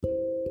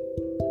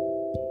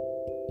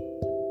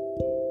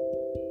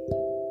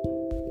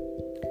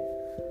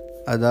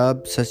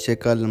Adab, Sat Shri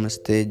Akal,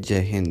 Namaste,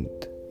 Jai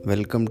Hind.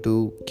 Welcome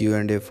to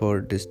Q&A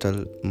for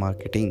Digital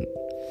Marketing.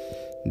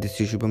 This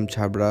is Shubham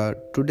Chhabra.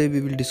 Today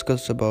we will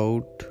discuss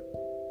about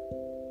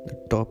the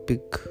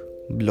topic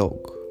blog.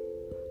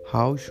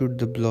 How should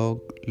the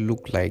blog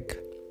look like?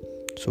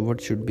 So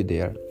what should be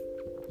there?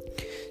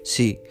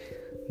 See,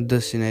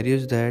 the scenario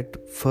is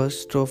that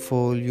first of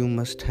all you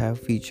must have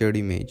featured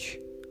image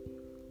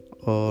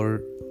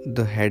or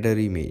the header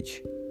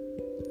image.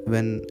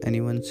 When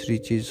anyone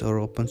reaches or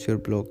opens your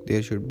blog,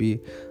 there should be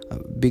a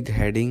big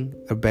heading.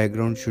 A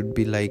background should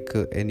be like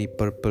any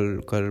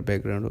purple color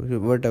background or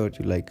whatever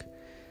you like.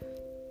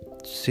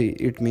 See,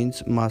 it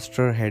means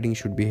master heading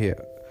should be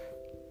here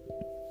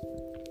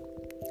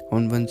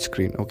on one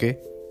screen. Okay,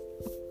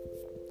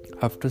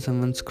 after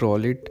someone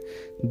scroll it,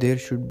 there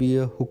should be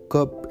a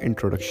hookup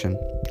introduction.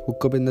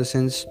 Hookup in the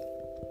sense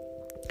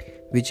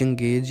which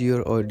engage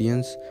your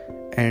audience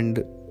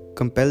and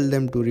compel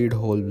them to read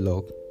whole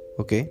blog.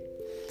 Okay,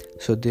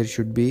 so there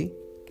should be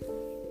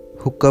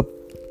hookup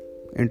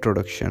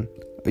introduction.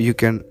 You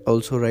can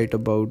also write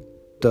about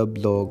the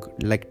blog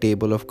like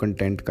table of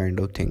content kind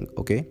of thing.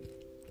 Okay,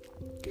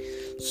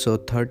 so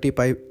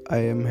 35 I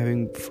am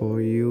having for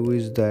you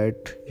is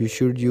that you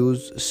should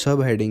use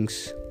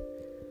subheadings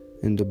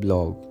in the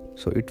blog,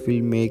 so it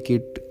will make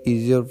it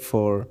easier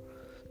for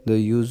the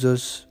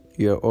users,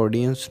 your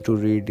audience, to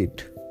read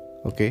it.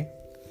 Okay,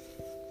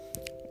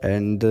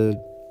 and the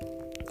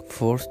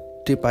fourth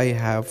tip I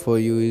have for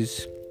you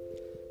is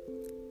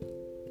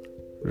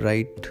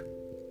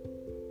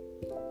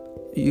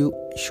you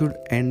should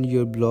end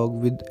your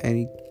blog with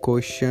any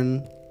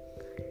question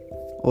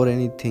or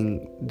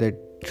anything that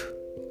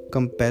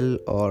compel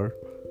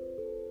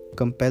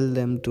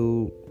them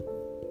to,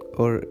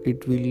 or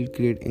it will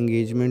create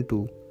engagement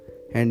too,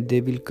 and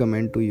they will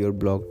comment to your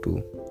blog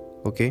too.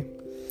 Okay,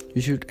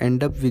 you should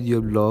end up with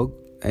your blog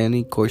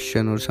any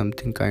question or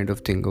something kind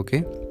of thing.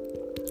 Okay,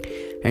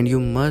 and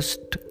you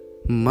must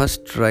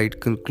write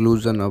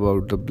conclusion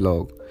about the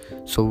blog,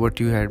 so what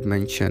you had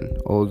mentioned,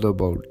 all the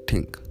about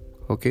thing.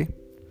 Okay,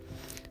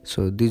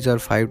 so these are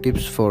 5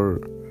 tips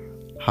for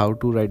how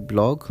to write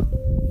blog.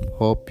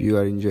 Hope you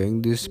are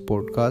enjoying this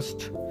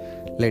podcast.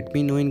 Let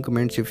me know in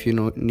comments if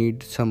you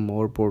need some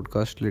more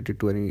podcast related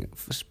to any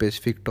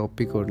specific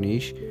topic or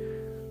niche.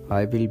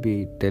 I will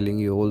be telling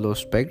you all those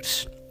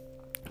aspects.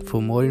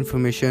 For more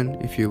information,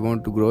 if you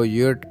want to grow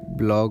your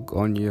blog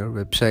on your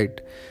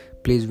website,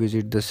 please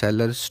visit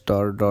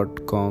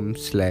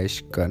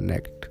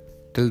thesellerstore.com/connect.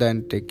 Till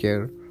then, take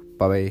care.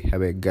 Bye bye.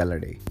 Have a gala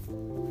day.